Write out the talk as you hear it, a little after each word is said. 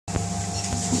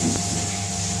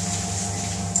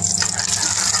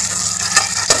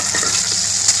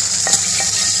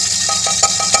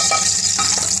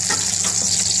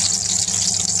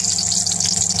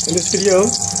In this video,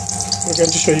 we're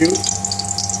going to show you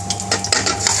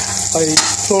a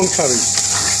prawn curry.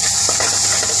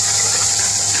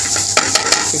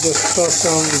 We just toss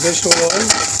some vegetable oil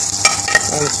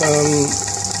and some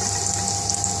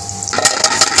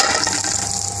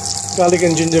garlic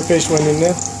and ginger paste went in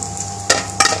there,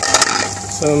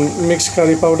 some mixed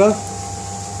curry powder,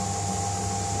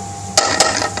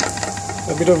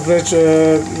 a bit of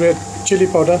red chili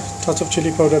powder, touch of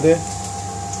chili powder there,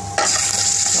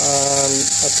 and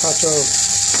a touch of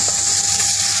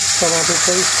tomato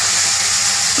paste,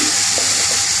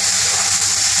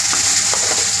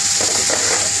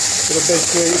 bit of base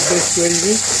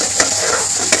gravy,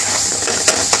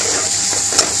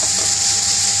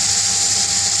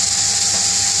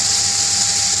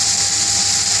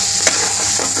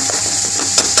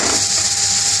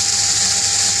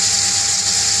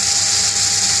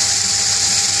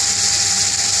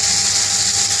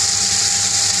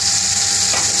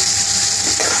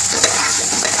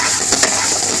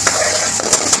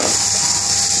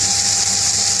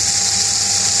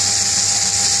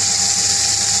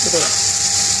 bit of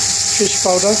fish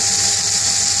powder,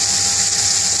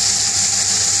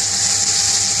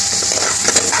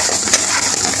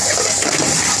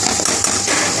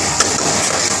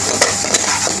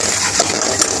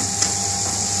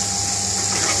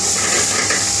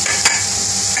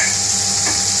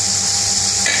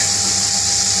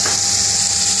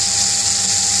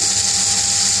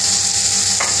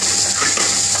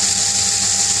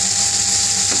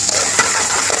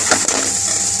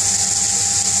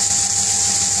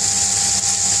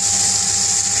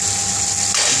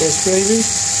 base gravy,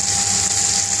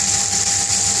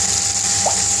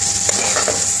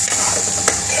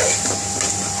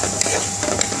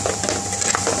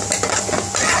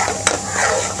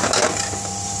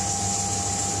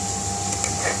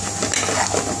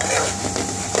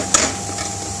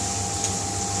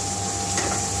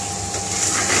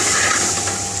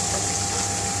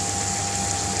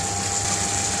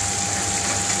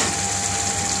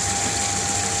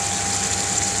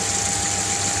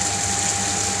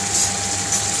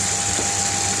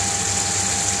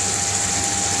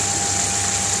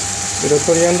 bit of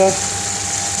coriander,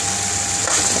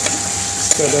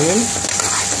 stir them in,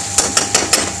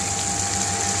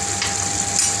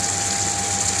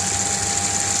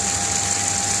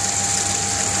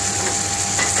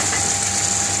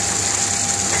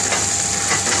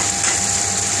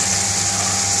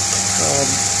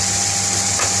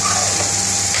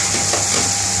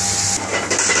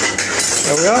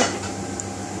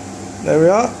 there we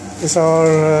are, it's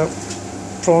our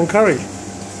prawn curry.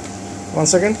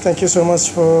 Once again, thank you so much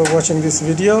for watching this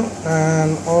video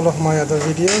and all of my other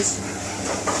videos.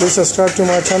 Please subscribe to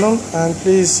my channel and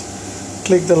please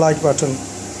click the like button.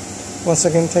 Once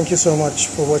again, thank you so much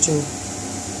for watching.